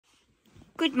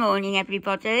Good morning,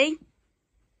 everybody.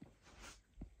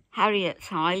 Harriet's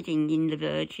hiding in the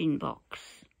Virgin box.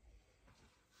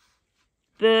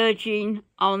 Virgin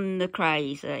on the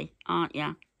crazy, aren't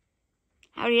ya?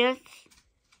 Harriet?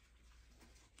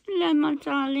 Hello, my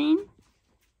darling.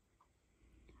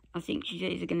 I think she's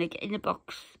either going to get in the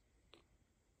box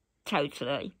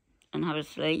totally and have a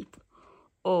sleep,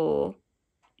 or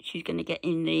she's going to get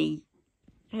in the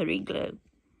hurry glue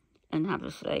and have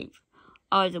a sleep.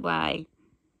 Either way,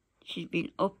 she's been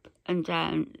up and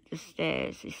down the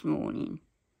stairs this morning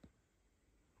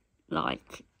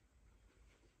like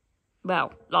a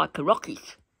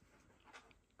rocket.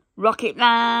 Rocket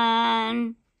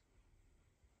man!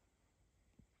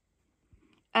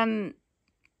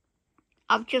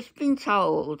 I've just been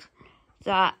told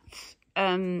that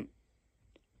her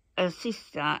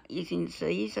sister is in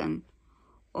season,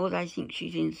 or they think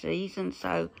she's in season,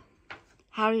 so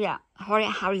Harriet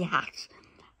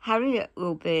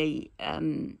will be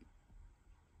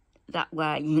that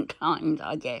way inclined,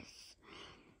 I guess.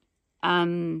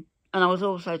 And I was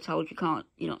also told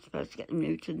you're not supposed to get them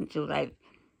neutered until they've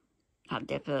had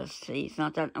their first season.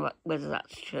 I don't know whether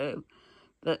that's true,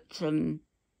 but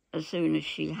as soon as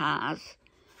she has,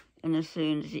 and as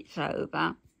soon as it's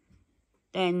over,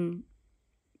 then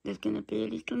there's going to be a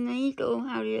little needle,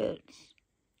 Harriet.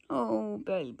 Oh,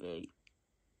 baby.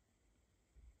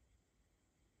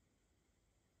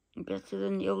 Better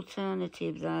than the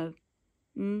alternative, though.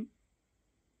 We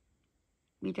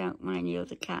don't want any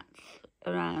other cats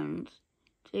around,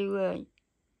 do we?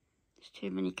 There's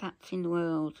too many cats in the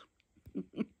world.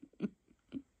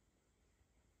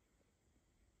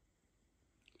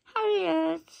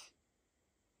 Harriet!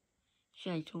 She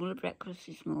ate all her breakfast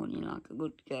this morning like a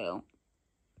good girl.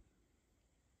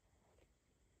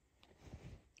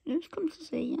 Who's come to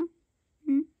see you?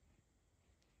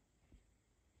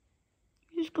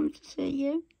 Who's come to see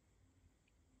you?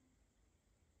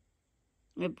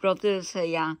 My brother's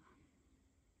here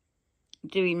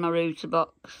doing my router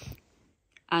box,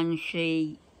 and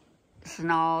she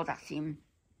snarled at him.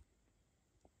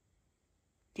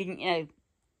 Didn't you?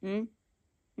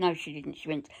 No, she didn't. She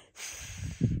went...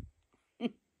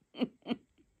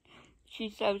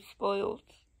 She's so spoiled.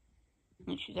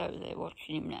 And she's over there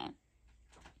watching him now.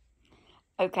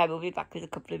 Okay, we'll be back with a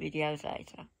couple of videos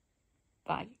later.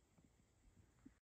 Bye.